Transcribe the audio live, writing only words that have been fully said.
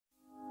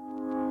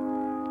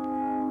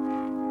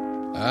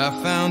I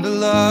found a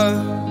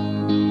love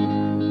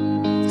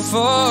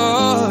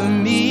for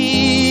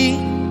me.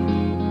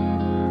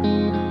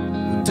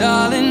 Well,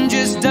 darling,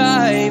 just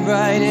dive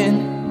right in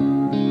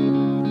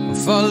and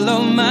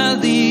follow my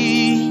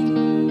lead.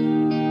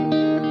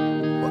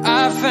 Well,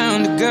 I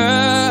found a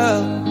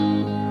girl,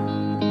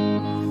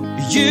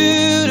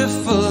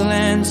 beautiful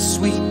and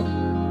sweet.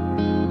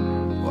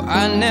 Well,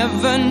 I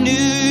never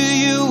knew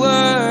you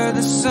were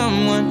the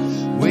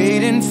someone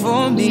waiting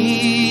for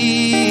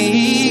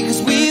me.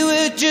 'Cause we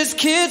were just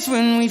kids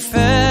when we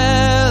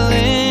fell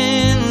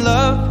in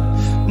love,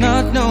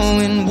 not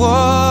knowing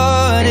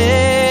what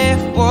it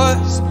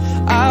was.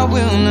 I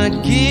will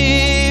not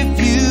give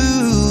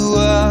you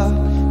up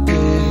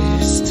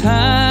this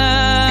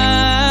time.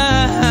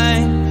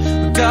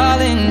 Oh,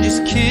 darling,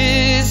 just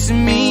kiss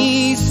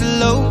me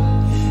slow.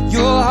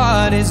 Your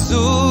heart is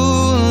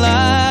all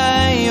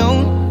I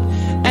own,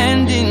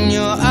 and in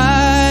your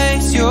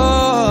eyes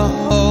you're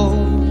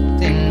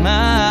holding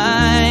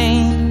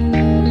mine.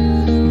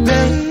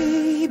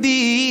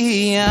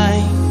 Baby,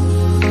 I'm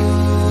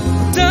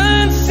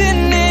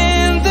dancing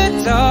in the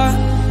dark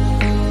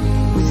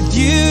with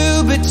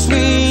you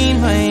between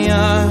my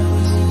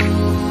arms,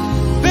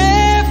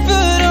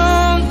 barefoot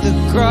on the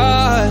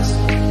grass.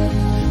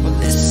 We're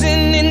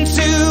listening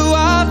to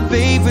our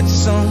favorite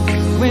song.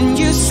 When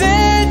you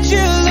said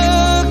you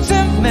looked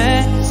a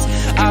mess,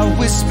 I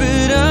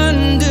whispered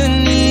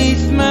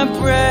underneath my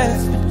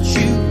breath, but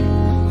you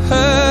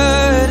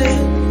heard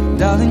it.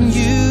 Darling,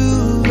 you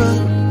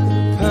look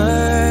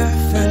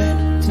perfect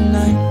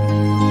tonight.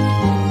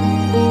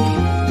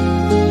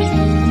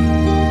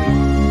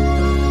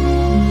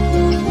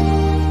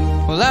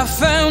 Well, I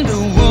found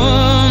a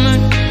woman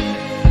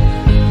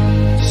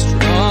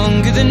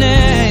stronger than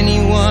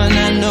anyone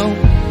I know.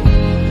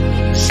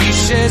 She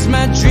shares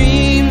my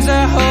dreams.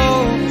 I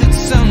hope that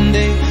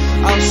someday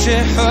I'll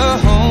share her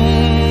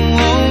home.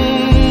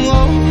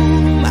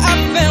 I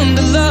found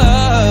a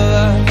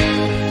love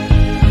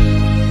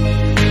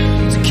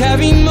to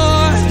carry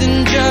more than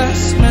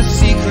just my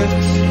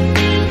secrets,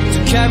 to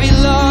carry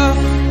love,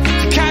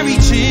 to carry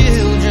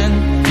children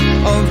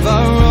of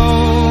our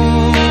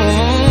own.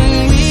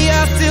 We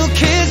are still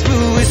kids,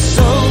 but we're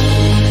so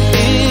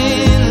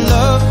in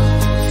love,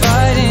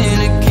 fighting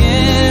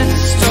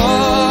against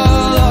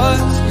all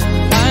odds.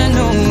 I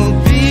know we'll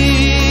be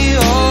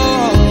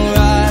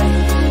alright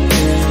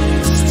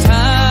this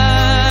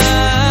time.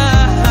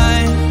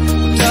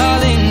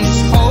 Darling,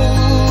 just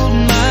hold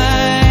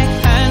my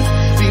hand.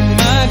 Be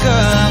my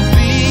girl, I'll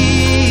be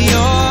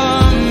your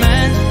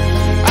man.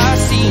 I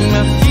see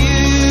my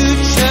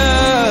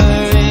future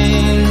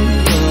in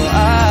your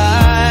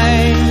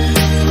eyes.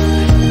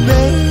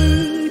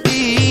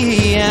 Baby,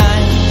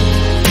 I'm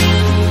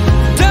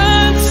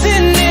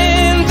dancing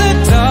in the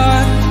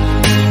dark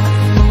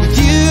with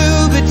you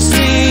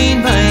between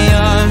my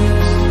arms,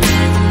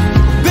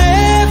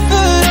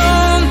 barefoot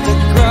on the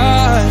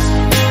grass,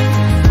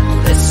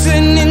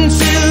 listening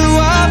to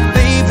our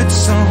favorite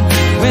song.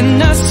 When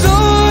I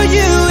saw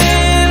you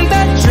in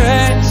that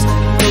dress,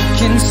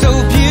 looking so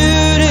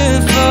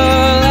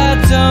beautiful, I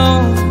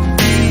don't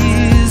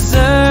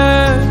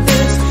deserve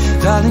this.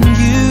 Darling,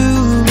 you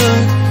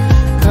look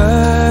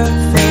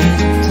perfect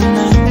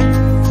tonight.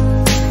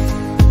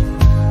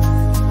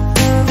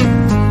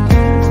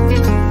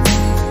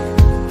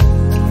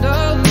 No,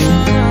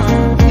 no,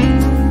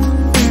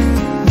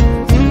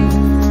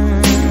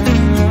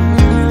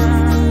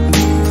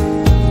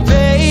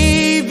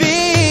 baby,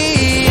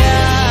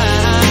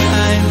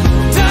 I'm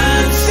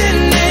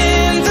dancing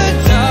in the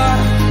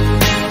dark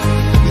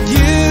with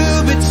you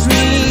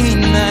between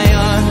my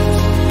arms,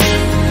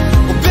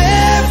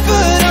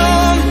 barefoot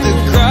on the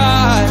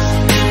grass,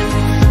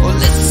 or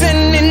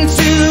listening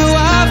to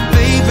our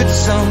favorite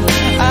song.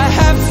 I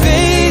have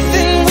faith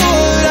in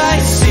what I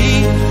see.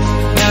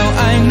 Now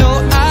I know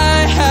I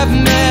have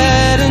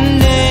met an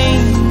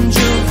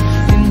angel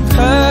in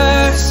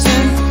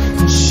person,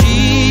 and she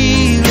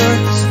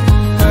looks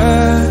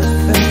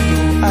perfect.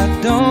 I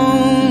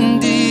don't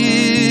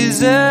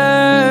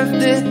deserve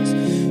this.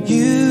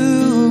 You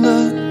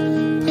look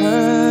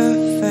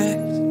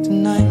perfect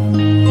tonight.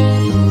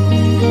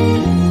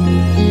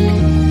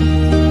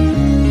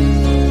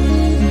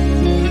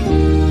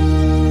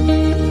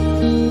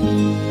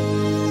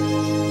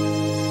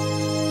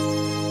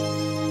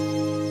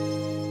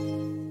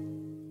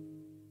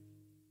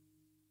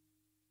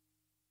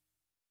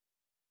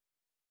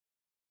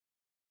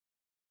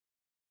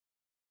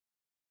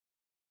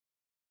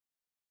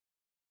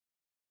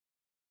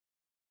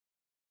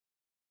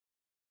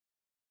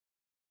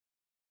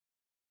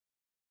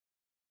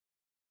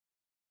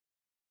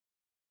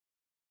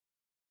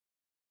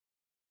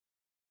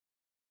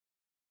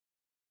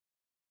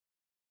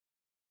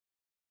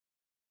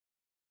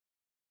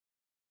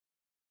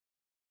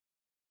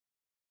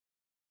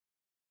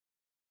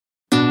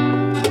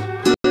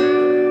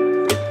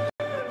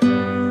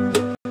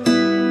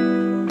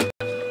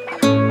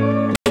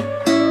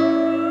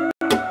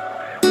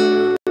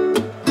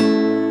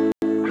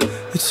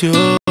 It's you,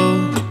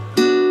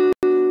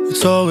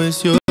 it's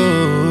always you.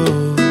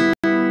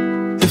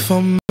 If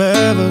I'm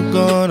ever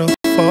gonna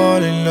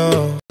fall in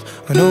love,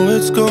 I know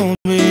it's gonna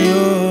be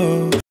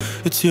you.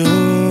 It's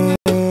you,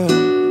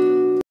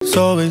 it's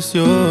always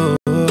you.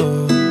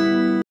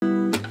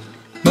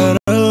 Met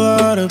a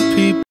lot of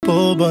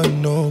people, but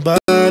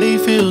nobody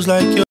feels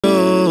like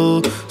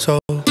you. So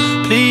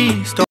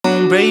please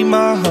don't break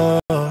my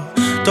heart,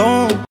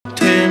 don't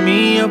tear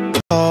me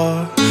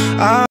apart.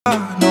 I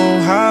know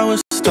how it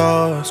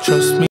starts,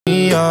 trust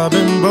me, I've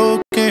been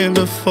broken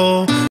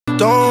before.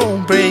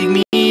 Don't break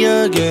me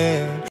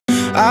again,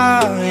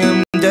 I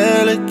am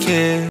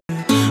delicate.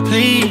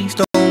 Please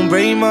don't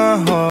break my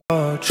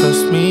heart,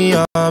 trust me,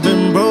 I've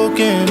been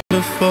broken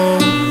before.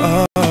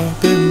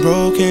 I've been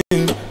broken,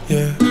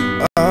 yeah.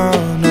 I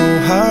know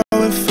how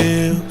it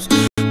feels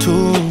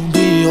to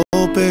be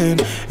open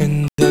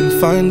and then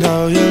find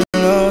out your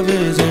love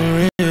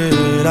isn't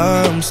real.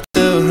 I'm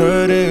still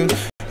hurting,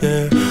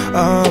 yeah,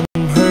 I'm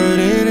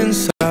hurting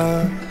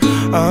inside.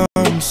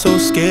 I'm so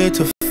scared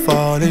to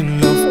fall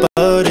in love,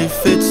 but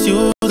if it's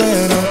you,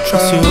 then I'll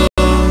try.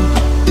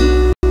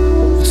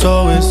 It's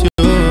always you.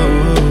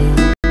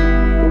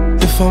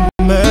 If I'm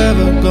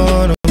ever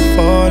gonna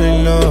fall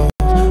in love,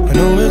 I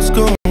know it's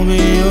gonna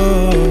be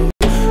you.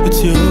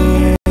 It's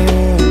you,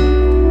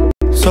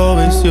 it's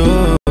always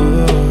you.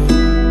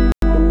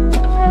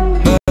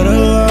 Met a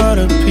lot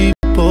of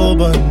people,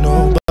 but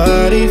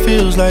nobody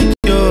feels like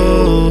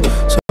you.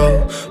 So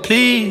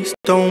please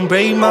don't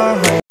break my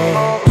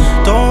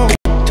heart, don't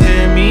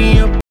tear me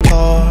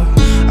apart.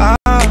 I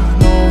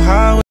know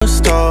how it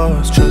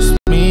starts, trust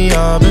me,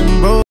 I've been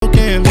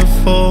broken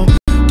before.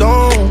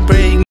 Don't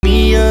break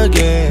me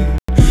again,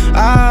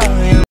 I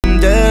am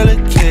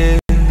delicate.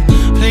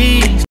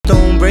 Please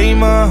don't break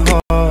my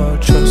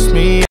heart, trust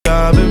me,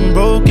 I've been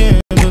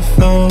broken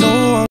before.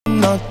 No, I'm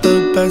not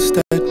the best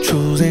at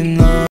choosing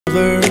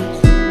lovers.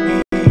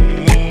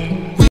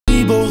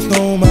 We both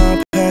know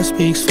my past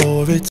speaks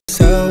for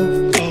itself.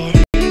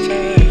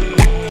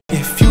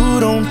 If you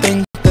don't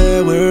think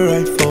that we're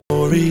right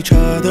for each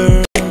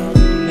other,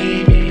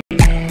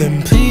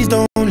 then please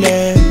don't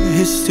let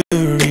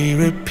history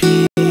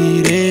repeat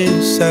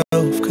itself.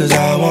 Cause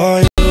I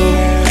want you,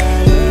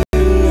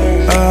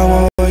 I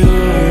want you.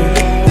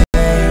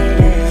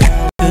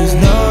 There's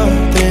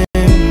nothing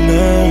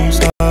else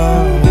I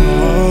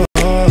want.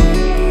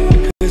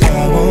 Cause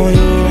I want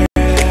you,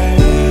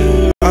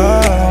 I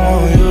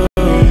want you,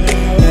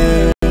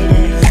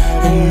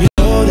 and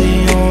you're the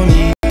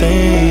only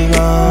thing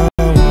I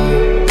want.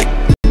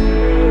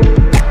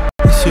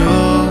 It's you,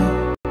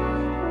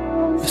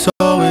 it's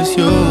always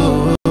you.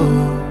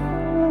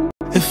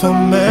 If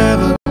I'm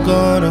ever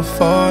gonna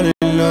fall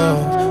in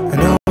love, I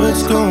know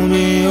it's gonna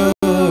be you.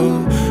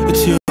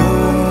 It's you,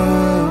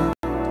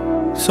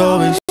 it's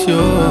always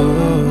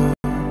you.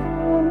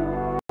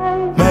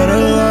 Met a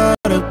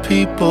lot of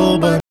people,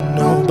 but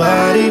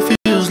nobody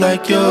feels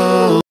like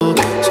you.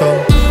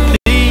 So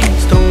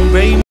please don't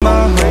break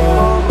my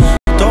heart,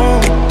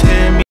 don't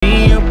tear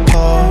me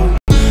apart.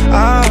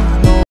 I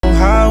know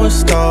how it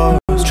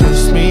starts,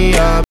 trust me,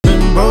 I've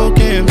been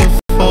broken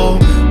before.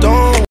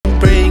 Don't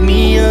break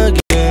me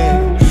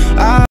again,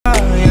 I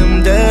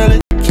am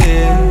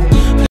delicate.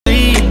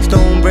 Please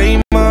don't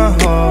break my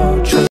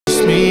heart,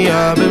 trust me,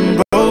 I've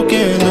been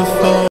broken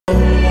before.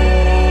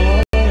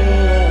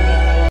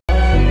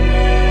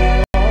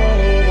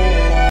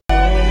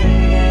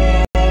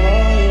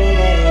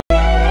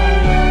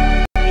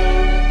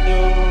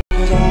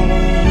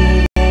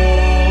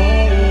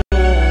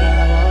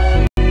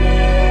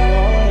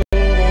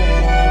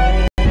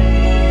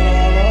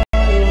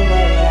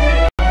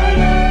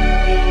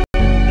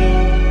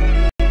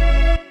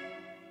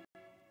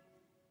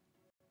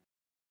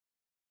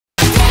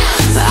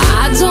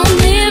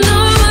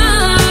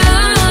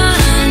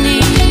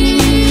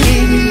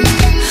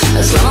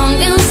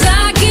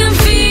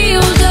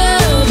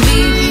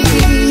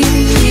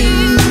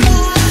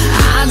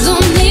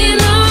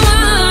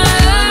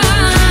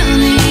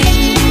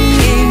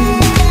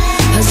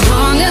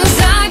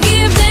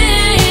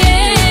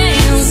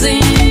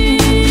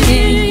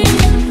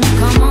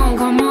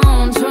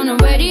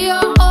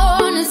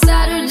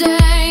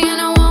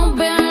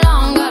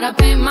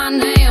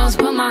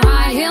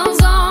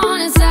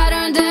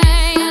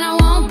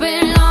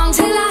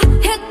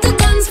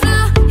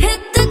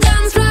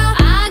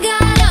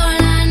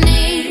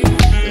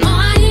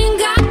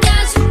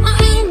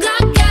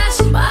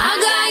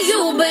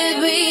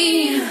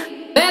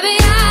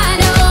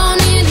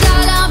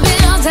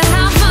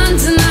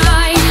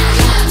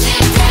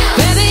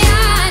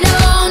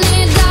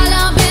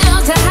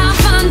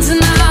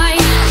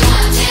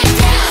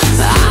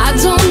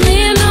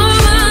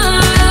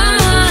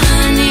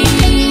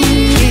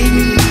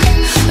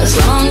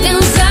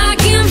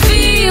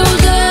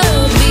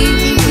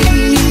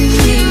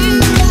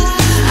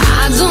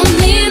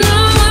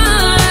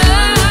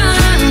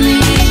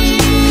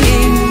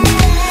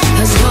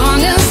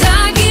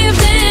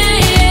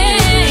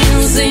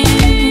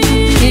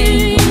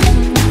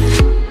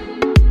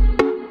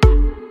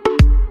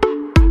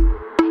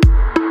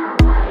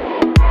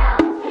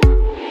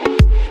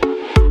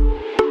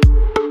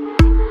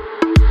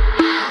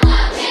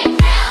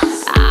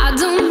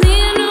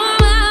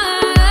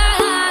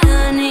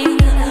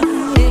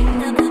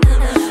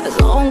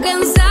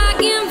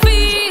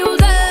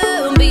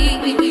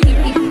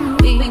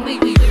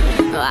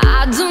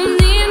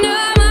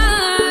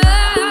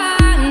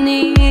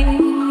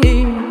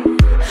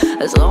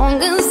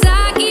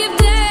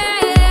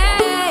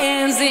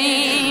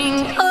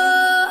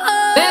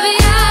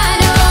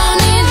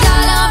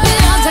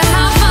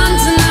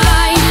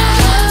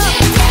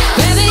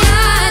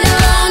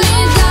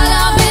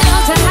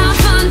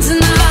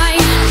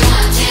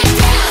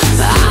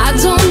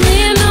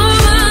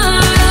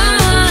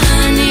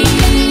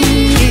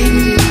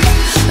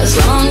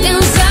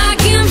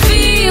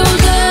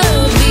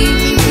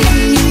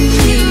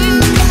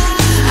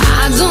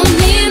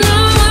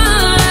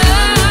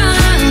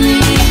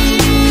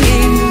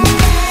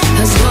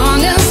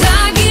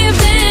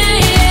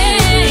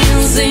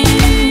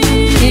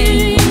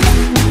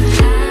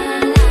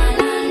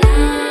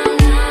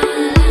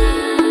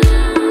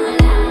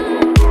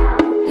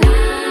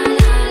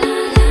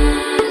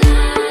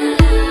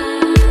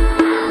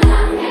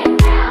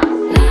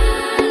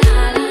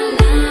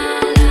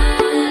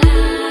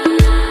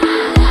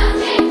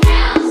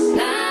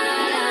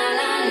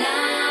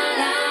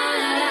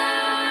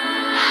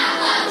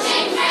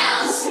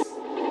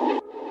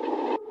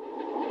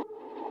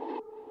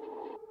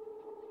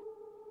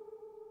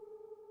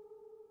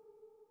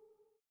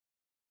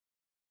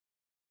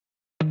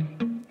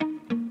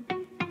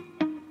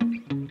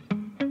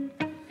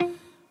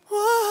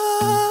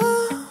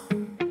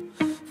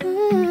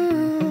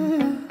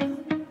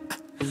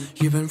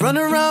 You've been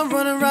running around,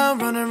 running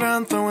around, running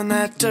around, throwing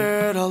that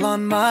dirt all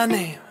on my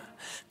name.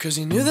 Cause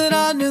you knew that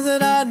I knew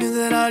that I knew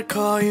that I'd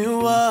call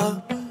you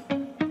up.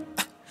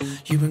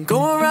 You've been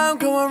going around,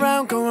 going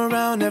around, going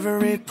around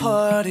every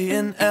party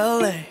in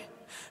LA.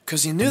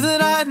 Cause you knew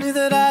that I knew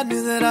that I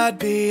knew that I'd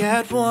be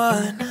at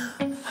one.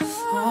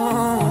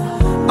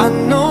 Oh, I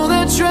know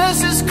that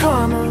dress is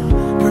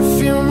karma,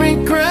 perfume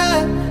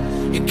regret.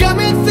 You got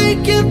me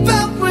thinking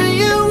about when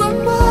you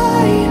were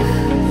mine.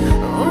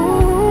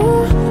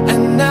 Oh,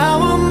 and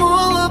now I'm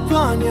all up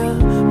on you.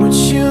 What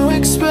you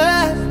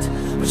expect?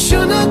 But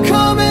you're not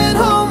coming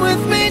home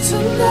with me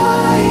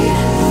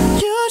tonight.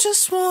 You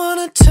just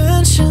want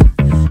attention.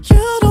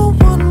 You don't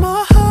want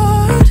my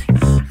heart.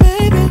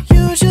 Maybe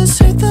you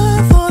just hate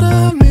the thought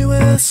of me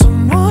with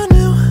someone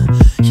new.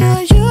 Yeah,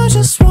 you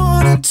just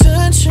want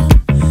attention.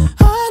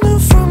 I knew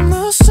from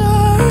the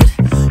start.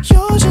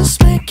 You're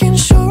just making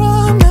sure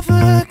I'm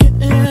never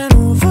getting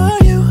over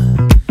you.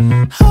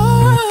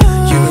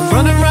 You've been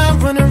running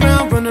around, running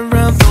around, running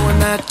around, throwing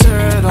that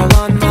dirt all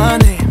on my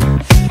name.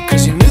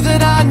 Cause you knew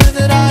that I knew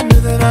that I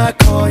knew that I'd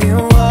call you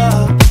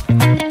up.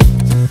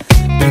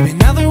 Baby,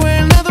 now that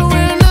we're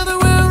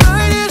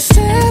right here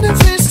standing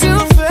face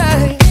to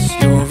face,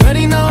 you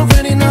already know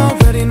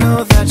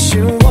that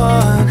you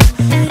won.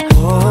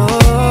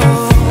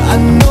 Oh, I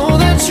know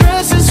that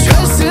dress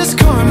is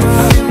karma,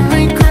 you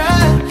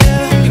regret.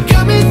 You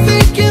got me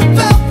thinking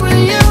about when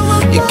you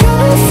were mine. You got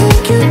me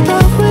thinking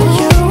about when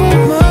you were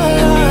mine.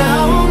 And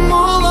now I'm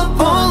all up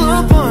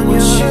on you.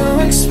 What you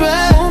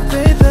expect? Oh,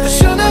 baby, but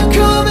you're not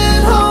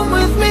coming home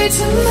with me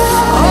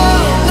tonight. Oh,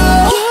 no.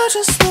 You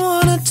just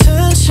want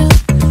attention.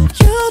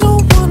 You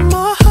don't want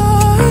my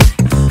heart.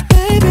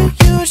 Baby,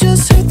 you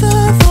just hate the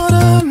thought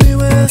of me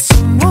with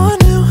someone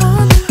new.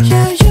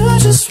 Yeah, you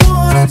just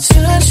want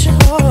attention.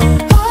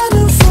 I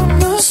knew from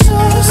the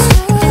start.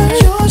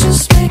 You're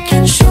just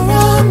making sure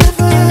I'm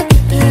never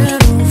getting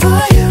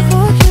over you.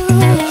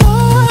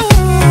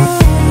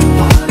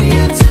 What are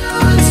you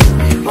doing to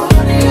me? What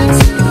are you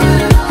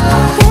doing?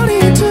 What are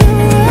you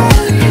doing? What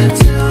are you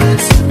doing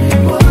to me?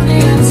 What are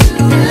you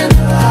doing?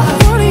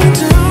 What are you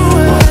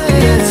doing? What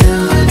are you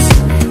doing to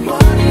me?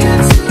 What are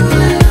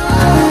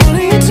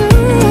you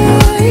doing?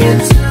 What are you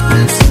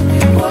doing to me?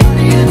 What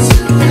are you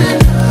doing?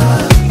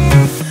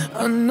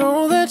 I know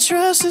that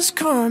dress is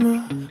karma,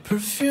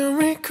 perfume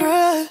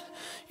regret.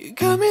 You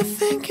got me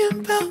thinking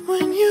about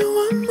when you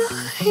were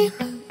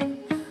mine.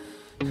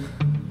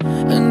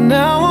 And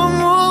now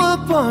I'm all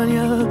up on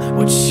you.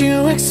 What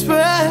you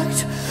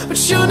expect? But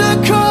you're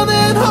not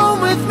coming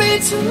home with me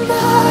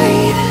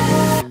tonight.